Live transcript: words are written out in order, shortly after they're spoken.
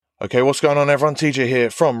Okay, what's going on, everyone? TJ here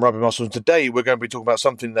from Rugby Muscle. Today we're going to be talking about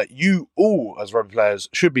something that you all as rugby players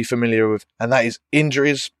should be familiar with, and that is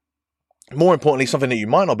injuries. More importantly, something that you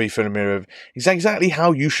might not be familiar with is exactly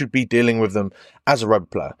how you should be dealing with them as a rugby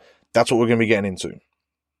player. That's what we're going to be getting into.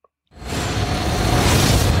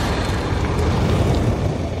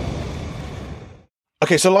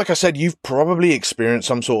 Okay, so like I said, you've probably experienced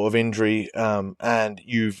some sort of injury, and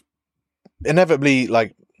you've inevitably,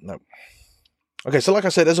 Okay, so like I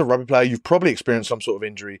said, as a rugby player, you've probably experienced some sort of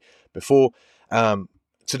injury before.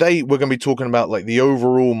 Today, we're going to be talking about the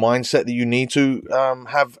overall mindset that you need to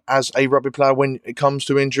have as a rugby player when it comes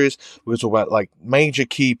to injuries. We're going to talk about major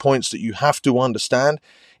key points that you have to understand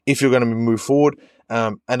if you're going to move forward.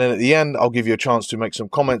 And then at the end, I'll give you a chance to make some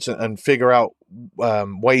comments and figure out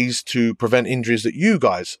ways to prevent injuries that you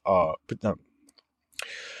guys are.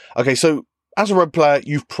 Okay, so as a rugby player,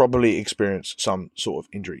 you've probably experienced some sort of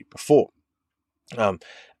injury before.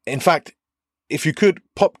 In fact, if you could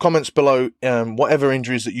pop comments below whatever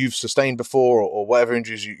injuries that you've sustained before or whatever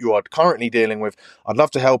injuries you are currently dealing with, I'd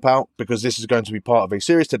love to help out because this is going to be part of a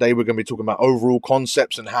series. Today we're going to be talking about overall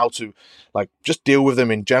concepts and how to just deal with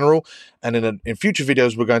them in general. And in future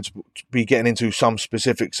videos, we're going to be getting into some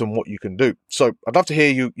specifics on what you can do. So I'd love to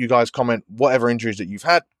hear you guys comment whatever injuries that you've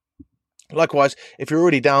had. Likewise, if you're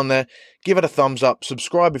already down there, give it a thumbs up,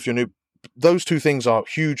 subscribe if you're new. Those two things are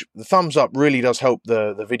huge. The thumbs up really does help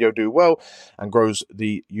the video do well and grows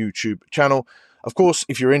the YouTube channel. Of course,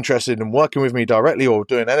 if you're interested in working with me directly or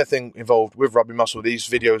doing anything involved with Rugby Muscle, these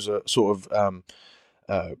videos are sort of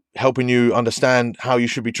helping you understand how you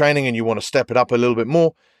should be training and you want to step it up a little bit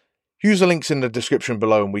more, use the links in the description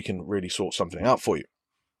below and we can really sort something out for you.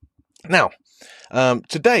 Now,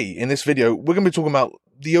 today in this video, we're going to be talking about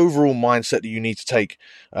the overall mindset that you need to take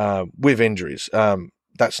with injuries.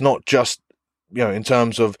 That's not just, in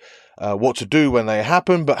terms of what to do when they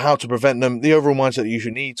happen, but how to prevent them, the overall mindset that you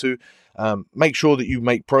should need to make sure that you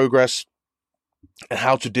make progress and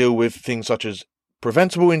how to deal with things such as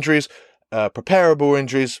preventable injuries, preparable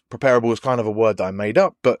injuries. Preparable is kind of a word that I made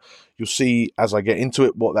up, but you'll see as I get into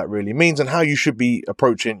it what that really means and how you should be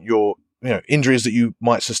approaching your injuries that you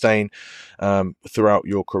might sustain throughout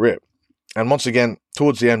your career. And once again,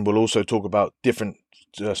 towards the end, we'll also talk about different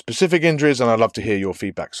specific injuries, and I'd love to hear your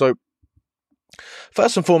feedback. So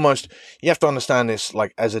first and foremost, you have to understand this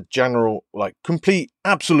as a general, complete,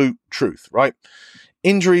 absolute truth, right?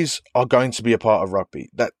 Injuries are going to be a part of rugby.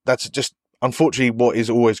 That's just unfortunately what is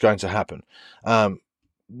always going to happen.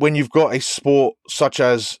 When you've got a sport such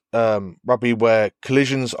as rugby where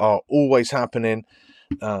collisions are always happening,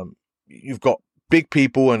 you've got big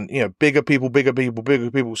people and bigger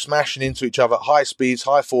people smashing into each other, high speeds,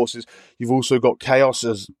 high forces. You've also got chaos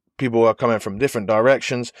as people are coming from different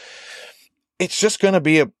directions. It's just going to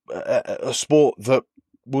be a sport that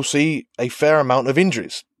will see a fair amount of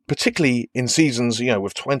injuries, particularly in seasons,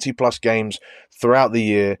 with 20 plus games throughout the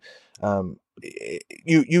year.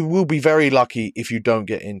 You will be very lucky if you don't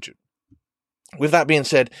get injured. With that being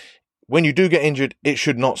said, when you do get injured, it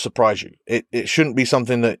should not surprise you. It shouldn't be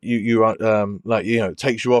something that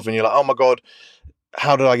takes you off and you're like, oh my God,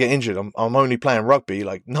 how did I get injured? I'm only playing rugby.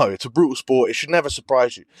 No, it's a brutal sport. It should never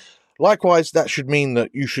surprise you. Likewise, that should mean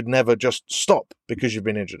that you should never just stop because you've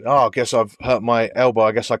been injured. Oh, I guess I've hurt my elbow.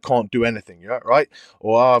 I guess I can't do anything. Yeah, right?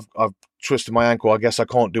 Or I've twisted my ankle. I guess I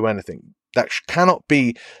can't do anything. That cannot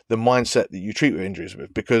be the mindset that you treat injuries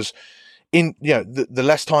with, because the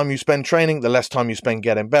less time you spend training, the less time you spend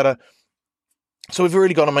getting better. So we've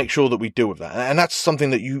really got to make sure that we deal with that. And that's something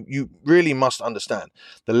that you really must understand.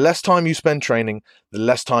 The less time you spend training, the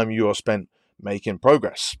less time you are spent making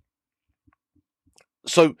progress.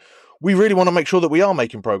 So we really want to make sure that we are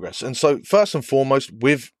making progress. And so first and foremost,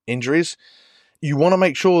 with injuries, you want to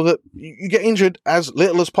make sure that you get injured as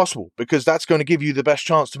little as possible, because that's going to give you the best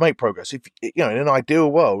chance to make progress. If in an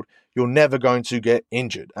ideal world, you're never going to get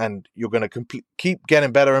injured and you're going to keep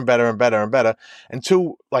getting better and better and better and better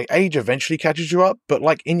until age eventually catches you up. But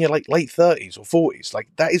in your late 30s or 40s,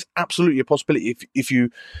 that is absolutely a possibility if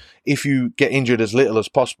you get injured as little as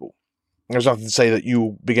possible. There's nothing to say that you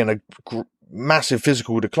will begin a massive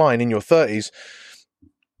physical decline in your 30s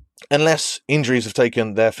unless injuries have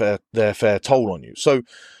taken their fair toll on you. So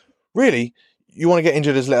really, you want to get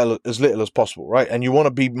injured as little as possible, right? And you want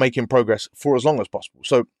to be making progress for as long as possible.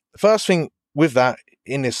 So the first thing with that,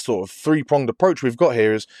 in this sort of three-pronged approach we've got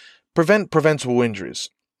here, is prevent preventable injuries.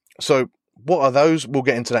 So what are those? We'll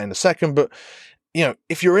get into that in a second. But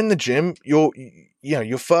if you're in the gym, your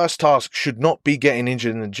first task should not be getting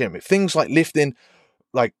injured in the gym. If things like lifting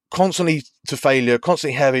like constantly to failure,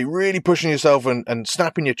 constantly heavy, really pushing yourself and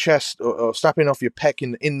snapping your chest or snapping off your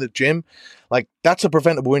pec in the gym, like that's a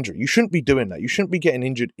preventable injury. You shouldn't be doing that. You shouldn't be getting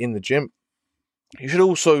injured in the gym. You should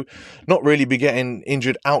also not really be getting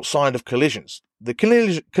injured outside of collisions. The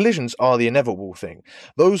collisions are the inevitable thing.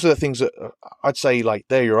 Those are the things that I'd say, like,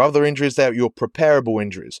 they're your other injuries, they're your preparable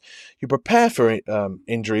injuries. You prepare for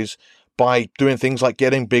injuries by doing things like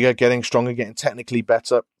getting bigger, getting stronger, getting technically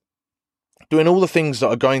better, doing all the things that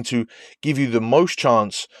are going to give you the most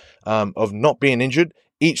chance of not being injured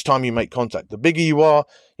each time you make contact. The bigger you are,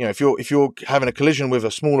 if you're having a collision with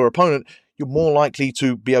a smaller opponent, you're more likely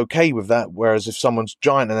to be okay with that. Whereas if someone's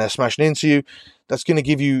giant and they're smashing into you, that's going to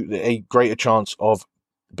give you a greater chance of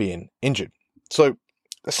being injured. So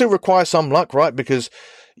it still requires some luck, right? Because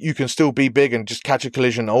you can still be big and just catch a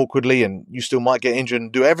collision awkwardly, and you still might get injured,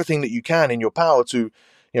 and do everything that you can in your power to,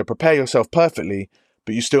 prepare yourself perfectly,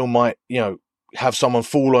 but you still might, have someone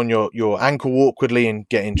fall on your ankle awkwardly and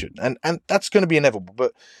get injured. And that's going to be inevitable.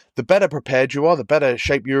 But the better prepared you are, the better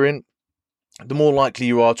shape you're in, the more likely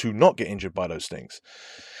you are to not get injured by those things.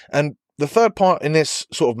 And the third part in this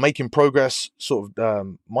sort of making progress sort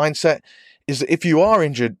of mindset is that if you are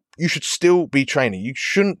injured, you should still be training. You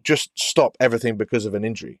shouldn't just stop everything because of an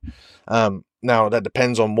injury. Now, that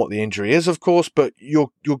depends on what the injury is, of course, but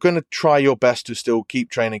you're going to try your best to still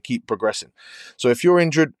keep training, keep progressing. So if you're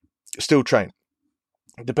injured, still train.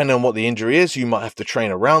 Depending on what the injury is, you might have to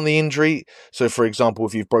train around the injury. So, for example,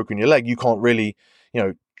 if you've broken your leg, you can't really,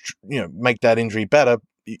 make that injury better.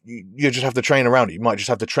 You just have to train around it. You might just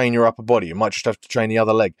have to train your upper body. You might just have to train the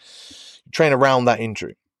other leg. Train around that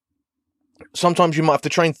injury. Sometimes you might have to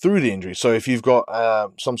train through the injury. So if you've got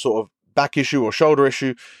some sort of back issue or shoulder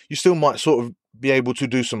issue, you still might sort of be able to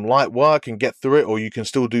do some light work and get through it, or you can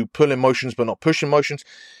still do pulling motions but not pushing motions.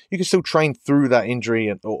 You can still train through that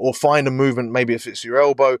injury or find a movement, maybe if it's your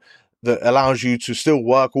elbow, that allows you to still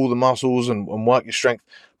work all the muscles and work your strength,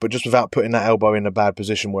 but just without putting that elbow in a bad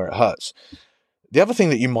position where it hurts. The other thing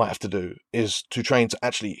that you might have to do is to train to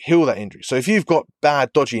actually heal that injury. So if you've got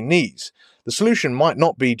bad, dodgy knees, the solution might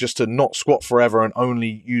not be just to not squat forever and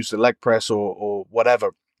only use the leg press or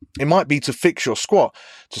whatever. It might be to fix your squat,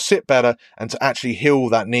 to sit better, and to actually heal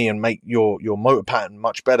that knee and make your motor pattern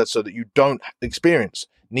much better so that you don't experience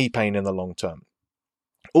knee pain in the long term.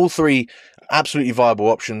 All three absolutely viable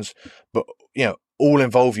options, but all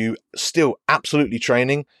involve you still absolutely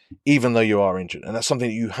training, even though you are injured. And that's something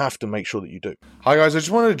that you have to make sure that you do. Hi guys, I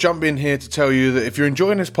just wanted to jump in here to tell you that if you're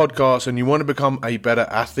enjoying this podcast and you want to become a better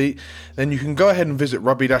athlete, then you can go ahead and visit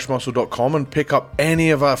rugby-muscle.com and pick up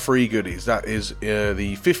any of our free goodies. That is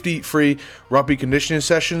the 50 free rugby conditioning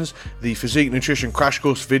sessions, the physique nutrition crash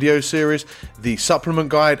course video series, the supplement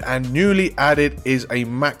guide, and newly added is a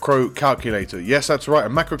macro calculator. Yes, that's right, a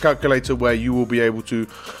macro calculator where you will be able to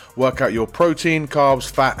work out your protein,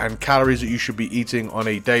 carbs, fat, and calories that you should be eating on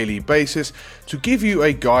a daily basis to give you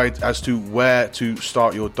a guide as to where to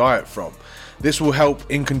start your diet from. This will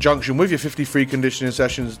help in conjunction with your 50 free conditioning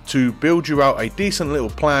sessions to build you out a decent little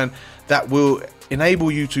plan that will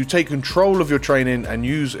enable you to take control of your training and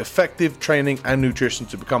use effective training and nutrition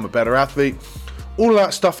to become a better athlete. All of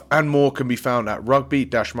that stuff and more can be found at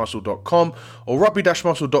rugby-muscle.com or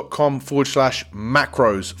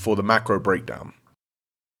rugby-muscle.com/macros for the macro breakdown.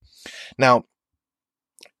 Now,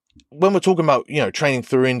 when we're talking about, training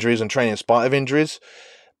through injuries and training in spite of injuries,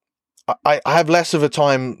 I have less of a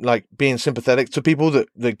time like being sympathetic to people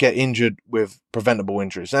that get injured with preventable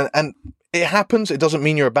injuries. And it happens. It doesn't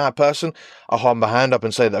mean you're a bad person. I'll hold my hand up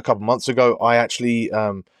and say that a couple months ago, I actually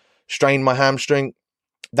strained my hamstring.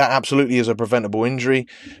 That absolutely is a preventable injury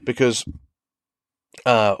because,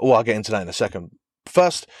 I'll get into that in a second.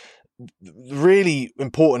 First, really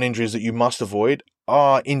important injuries that you must avoid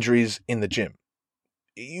are injuries in the gym.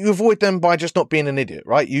 You avoid them by just not being an idiot,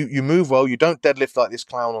 right? You move well, you don't deadlift like this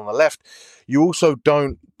clown on the left. You also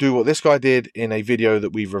don't do what this guy did in a video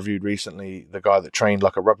that we've reviewed recently, the guy that trained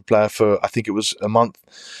like a rugby player for, I think it was a month,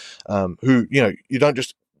 who, you don't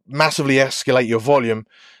just massively escalate your volume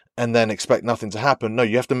and then expect nothing to happen. No,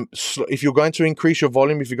 you have to, if you're going to increase your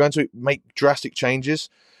volume, if you're going to make drastic changes,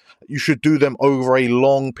 you should do them over a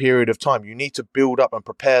long period of time. You need to build up and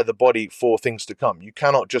prepare the body for things to come. You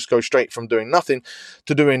cannot just go straight from doing nothing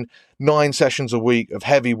to doing 9 sessions a week of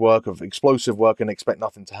heavy work, of explosive work, and expect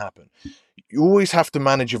nothing to happen. You always have to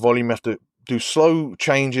manage your volume. You have to do slow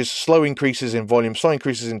changes, slow increases in volume, slow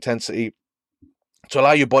increases in intensity to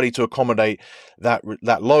allow your body to accommodate that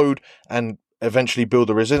load and eventually build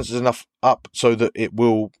the resistance enough up so that it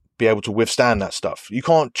will be able to withstand that stuff. You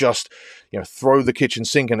can't just, throw the kitchen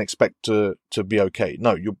sink and expect to be okay.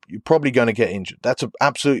 No, you're probably going to get injured. That's a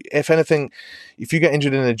absolute, if anything, if you get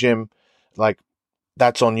injured in the gym, like,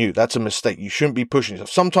 that's on you. That's a mistake. You shouldn't be pushing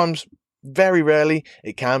yourself. Sometimes, very rarely,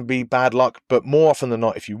 it can be bad luck, but more often than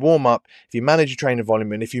not, if you warm up, if you manage your training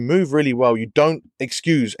volume, and if you move really well, you don't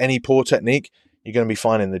excuse any poor technique, you're going to be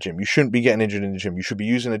fine in the gym. You shouldn't be getting injured in the gym. You should be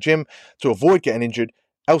using the gym to avoid getting injured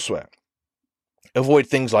elsewhere. Avoid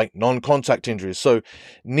things like non-contact injuries. So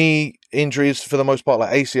knee injuries, for the most part,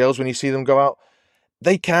 like ACLs, when you see them go out,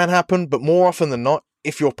 they can happen, but more often than not,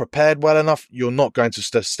 if you're prepared well enough, you're not going to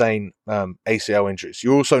sustain ACL injuries.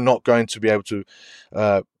 You're also not going to be able to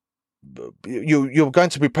you're going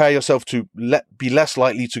to prepare yourself to be less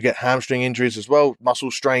likely to get hamstring injuries as well, muscle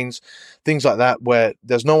strains, things like that, where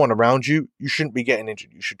there's no one around you. You shouldn't be getting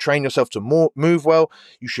injured. You should train yourself to move well.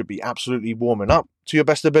 You should be absolutely warming up to your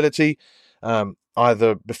best ability,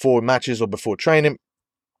 either before matches or before training.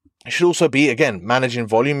 You should also be, again, managing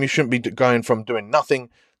volume. You shouldn't be going from doing nothing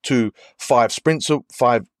to 5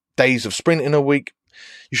 days of sprinting a week.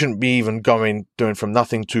 You shouldn't be even doing from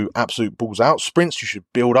nothing to absolute balls out sprints. You should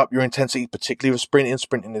build up your intensity, particularly with sprinting.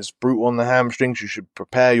 Sprinting is brutal on the hamstrings. You should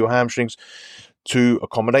prepare your hamstrings to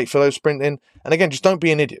accommodate for those sprinting. And again, just don't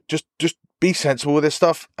be an idiot. Just be sensible with this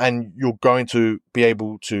stuff, and you're going to be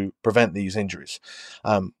able to prevent these injuries.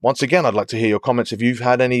 Once again, I'd like to hear your comments if you've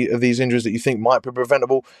had any of these injuries that you think might be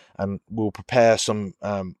preventable, and we'll prepare some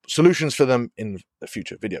solutions for them in the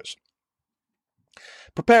future videos.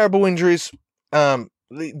 Preparable injuries.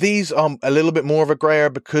 These are a little bit more of a grey area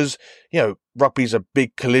because, rugby's a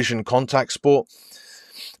big collision contact sport.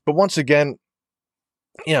 But once again,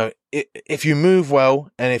 if you move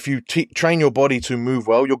well and if you train your body to move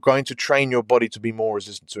well, you're going to train your body to be more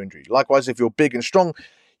resistant to injury. Likewise, if you're big and strong,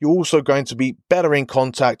 you're also going to be better in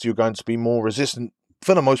contact. You're going to be more resistant,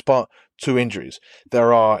 for the most part, to injuries.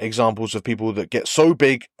 There are examples of people that get so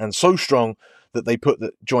big and so strong that they put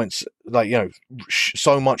the joints,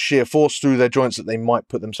 so much sheer force through their joints that they might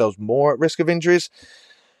put themselves more at risk of injuries.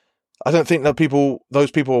 I don't think that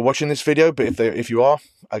those people are watching this video, but if you are,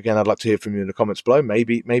 again, I'd like to hear from you in the comments below.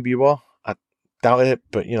 Maybe you are. I doubt it,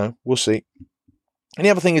 but we'll see. And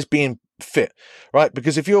the other thing is being fit, right?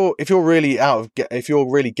 Because if you're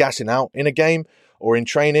really gassing out in a game or in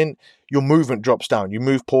training, your movement drops down. You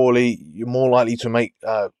move poorly. You're more likely to make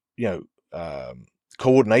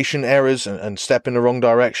coordination errors and step in the wrong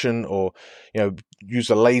direction, or use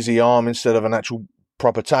a lazy arm instead of an actual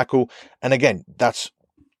proper tackle. And again, that's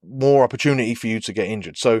more opportunity for you to get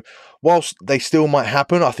injured. So whilst they still might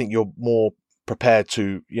happen, I think you're more prepared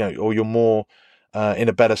to, or you're more in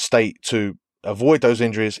a better state to avoid those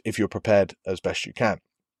injuries if you're prepared as best you can.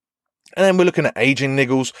 And then we're looking at aging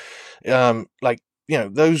niggles. These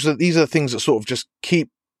are the things that sort of just keep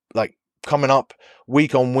coming up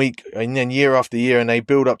week on week and then year after year, and they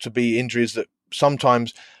build up to be injuries that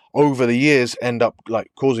sometimes over the years end up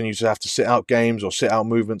causing you to have to sit out games or sit out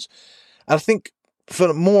movements. And I think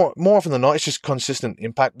for more often than not, it's just consistent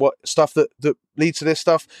impact stuff that leads to this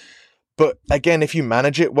stuff. But again, if you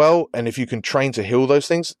manage it well and if you can train to heal those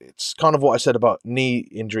things, it's kind of what I said about knee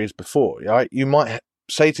injuries before, right? You might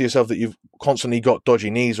say to yourself that you've constantly got dodgy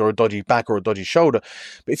knees or a dodgy back or a dodgy shoulder,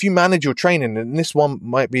 but if you manage your training, and this one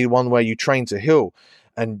might be one where you train to heal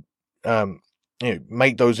and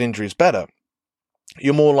make those injuries better,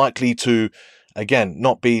 you're more likely to, again,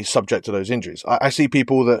 not be subject to those injuries. I see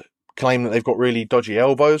people that claim that they've got really dodgy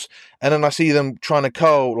elbows, and then I see them trying to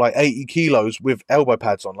curl 80 kilos with elbow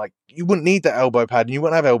pads on. You wouldn't need that elbow pad, and you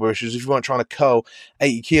wouldn't have elbow issues if you weren't trying to curl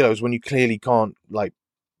 80 kilos when you clearly can't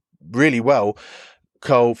really well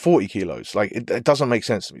curl 40 kilos. It doesn't make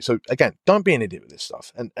sense to me. So again, don't be an idiot with this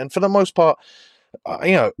stuff. And for the most part,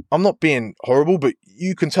 I'm not being horrible, but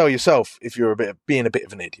you can tell yourself if you're being a bit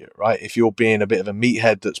of an idiot, right? If you're being a bit of a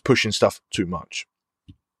meathead that's pushing stuff too much.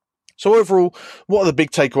 So overall, what are the big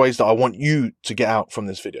takeaways that I want you to get out from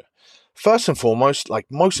this video? First and foremost,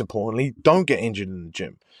 most importantly, don't get injured in the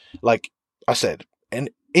gym. Like I said, an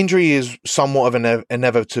injury is somewhat of an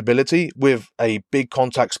inevitability with a big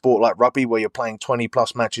contact sport like rugby, where you're playing 20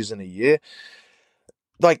 plus matches in a year.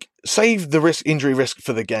 Save the injury risk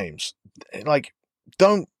for the games.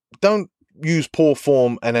 Don't use poor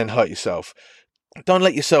form and then hurt yourself. Don't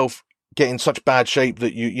let yourself get in such bad shape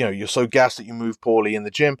that you're so gassed that you move poorly in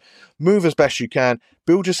the gym. Move as best you can.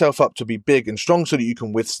 Build yourself up to be big and strong so that you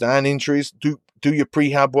can withstand injuries. Do your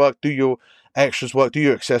prehab work. Do your extras work. Do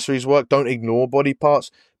your accessories work. Don't ignore body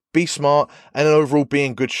parts. Be smart, and then overall be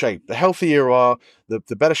in good shape. The healthier you are, the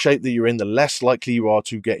better shape that you're in, the less likely you are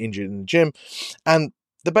to get injured in the gym, and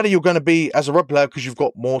the better you're going to be as a rugby player because you've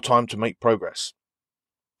got more time to make progress.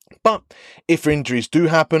 But if injuries do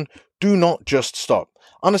happen, do not just stop.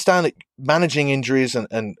 Understand that managing injuries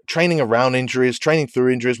and training around injuries, training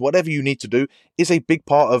through injuries, whatever you need to do is a big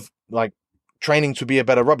part of like training to be a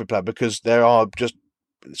better rugby player, because there are just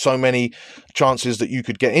so many chances that you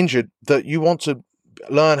could get injured that you want to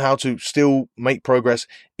learn how to still make progress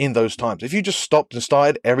in those times. If you just stopped and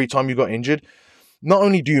started every time you got injured, not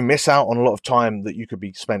only do you miss out on a lot of time that you could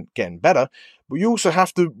be spent getting better, but you also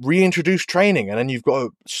have to reintroduce training, and then you've got to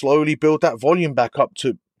slowly build that volume back up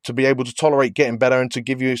to be able to tolerate getting better and to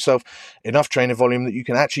give yourself enough training volume that you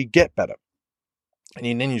can actually get better.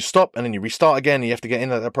 And then you stop, and then you restart again. And you have to get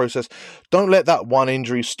into that process. Don't let that one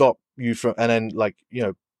injury stop you from, and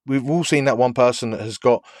then we've all seen that one person that has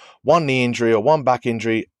got one knee injury or one back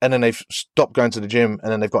injury, and then they've stopped going to the gym,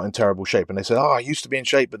 and then they've got in terrible shape. And they said, I used to be in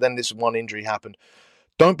shape, but then this one injury happened.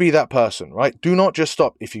 Don't be that person, right? Do not just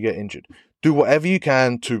stop if you get injured. Do whatever you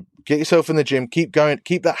can to get yourself in the gym, keep going,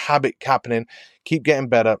 keep that habit happening, keep getting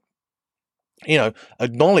better.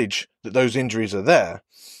 Acknowledge that those injuries are there,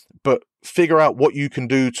 but figure out what you can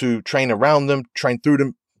do to train around them, train through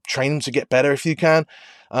them, train them to get better if you can.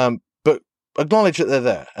 But acknowledge that they're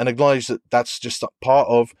there, and acknowledge that that's just a part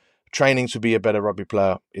of training to be a better rugby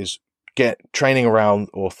player, is get training around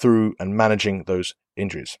or through and managing those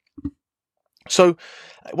injuries. So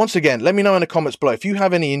once again, let me know in the comments below if you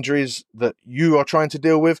have any injuries that you are trying to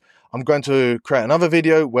deal with. I'm going to create another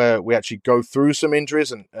video where we actually go through some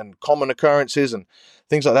injuries and common occurrences and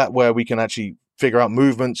things like that, where we can actually figure out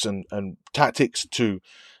movements and tactics to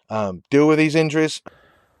deal with these injuries.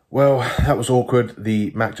 Well, that was awkward.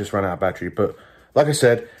 The Mac just ran out of battery. But like I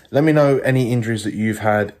said, let me know any injuries that you've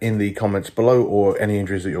had in the comments below, or any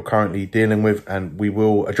injuries that you're currently dealing with, and we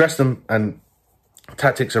will address them and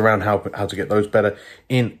tactics around how to get those better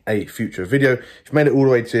in a future video. If you've made it all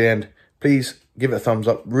the way to the end, please give it a thumbs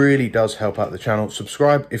up. Really does help out the channel.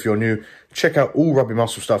 Subscribe if you're new. Check out all Rugby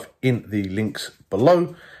Muscle stuff in the links below.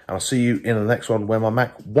 And I'll see you in the next one where my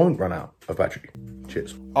Mac won't run out of battery.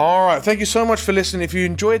 Cheers. All right. Thank you so much for listening. If you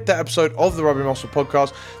enjoyed that episode of the Rugby Muscle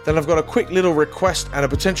podcast, then I've got a quick little request and a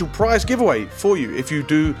potential prize giveaway for you if you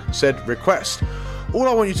do said request. All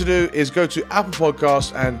I want you to do is go to Apple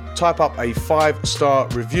Podcasts and type up a 5-star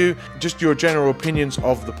review. Just your general opinions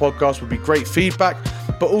of the podcast would be great feedback,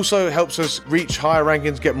 but also helps us reach higher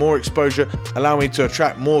rankings, get more exposure, allow me to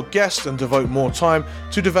attract more guests and devote more time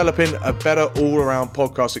to developing a better all-around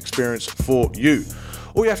podcast experience for you.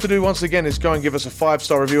 All you have to do, once again, is go and give us a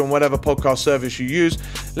 5-star review on whatever podcast service you use.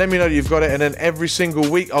 Let me know that you've got it, and then every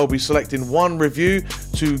single week I'll be selecting one review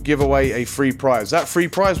to give away a free prize. That free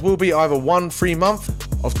prize will be either one free month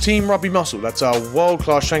of Team Rugby Muscle, that's our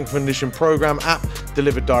world-class strength and conditioning program app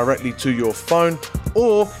delivered directly to your phone,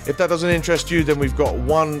 or if that doesn't interest you, then we've got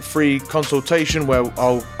one free consultation where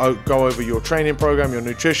I'll go over your training program, your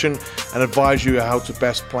nutrition, and advise you how to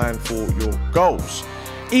best plan for your goals.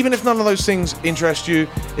 Even if none of those things interest you,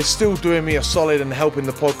 it's still doing me a solid and helping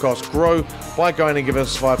the podcast grow by going and giving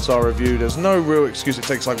us a 5-star review. There's no real excuse. It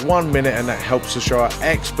takes like 1 minute, and that helps the show out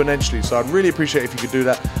exponentially. So I'd really appreciate it if you could do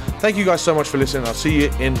that. Thank you guys so much for listening. I'll see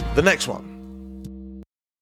you in the next one.